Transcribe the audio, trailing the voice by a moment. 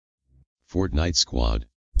Fortnite Squad.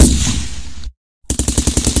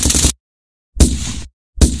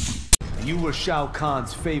 You were Shao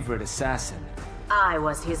Kahn's favorite assassin. I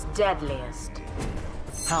was his deadliest.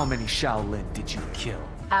 How many Shaolin did you kill?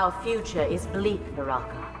 Our future is bleak,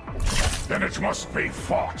 Naraka. Then it must be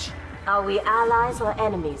fought. Are we allies or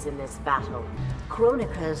enemies in this battle?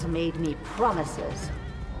 Chronicles made me promises.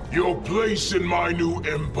 Your place in my new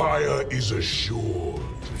empire is assured.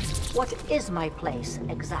 What is my place,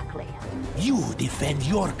 exactly? You defend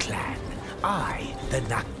your clan. I, the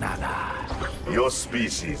Naknaga. Your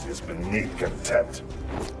species is beneath contempt.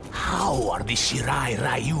 How are the Shirai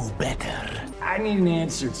Ryu better? I need an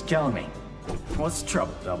answer, it's killing me. What's the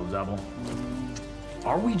trouble, Double?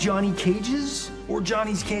 Are we Johnny Cages or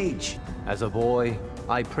Johnny's Cage? As a boy,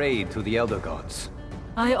 I prayed to the Elder Gods.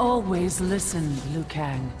 I always listened, Liu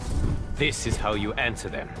Kang. This is how you answer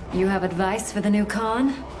them. You have advice for the new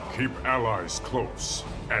Kahn? Keep allies close,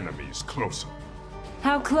 enemies closer.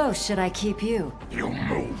 How close should I keep you? You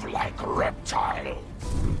move like a reptile.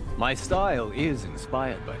 My style is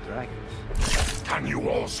inspired by dragons. Can you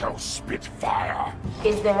also spit fire?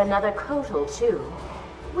 Is there another Kotal, too?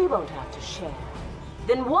 We won't have to share.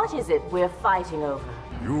 Then what is it we're fighting over?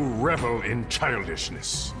 You revel in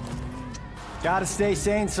childishness. Gotta stay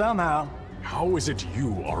sane somehow. How is it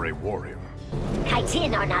you are a warrior?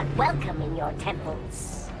 Kaitin are not welcome in your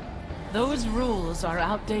temples. Those rules are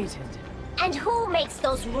outdated. And who makes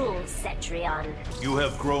those rules, Cetrion? You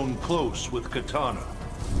have grown close with Katana.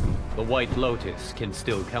 The White Lotus can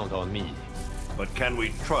still count on me. But can we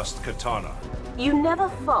trust Katana? You never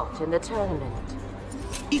fought in the tournament.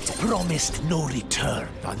 It promised no return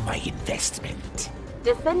on my investment.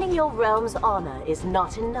 Defending your realm's honor is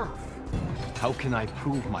not enough. How can I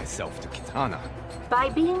prove myself to Katana? By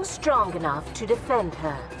being strong enough to defend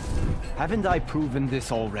her. Haven't I proven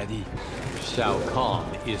this already? Shao Kahn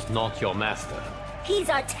is not your master. He's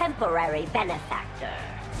our temporary benefactor.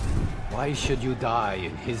 Why should you die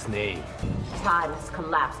in his name? Time has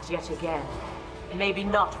collapsed yet again. Maybe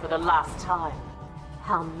not for the last time.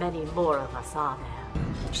 How many more of us are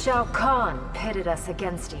there? Shao Kahn pitted us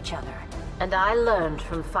against each other. And I learned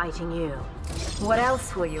from fighting you. What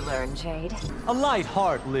else will you learn, Jade? A light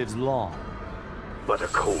heart lives long. But a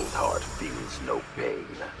cold heart feels no pain.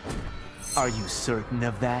 Are you certain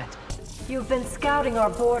of that? You've been scouting our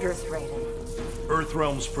borders, Raiden.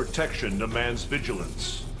 Earthrealm's protection demands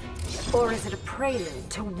vigilance. Or is it a prelude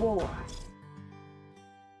to war?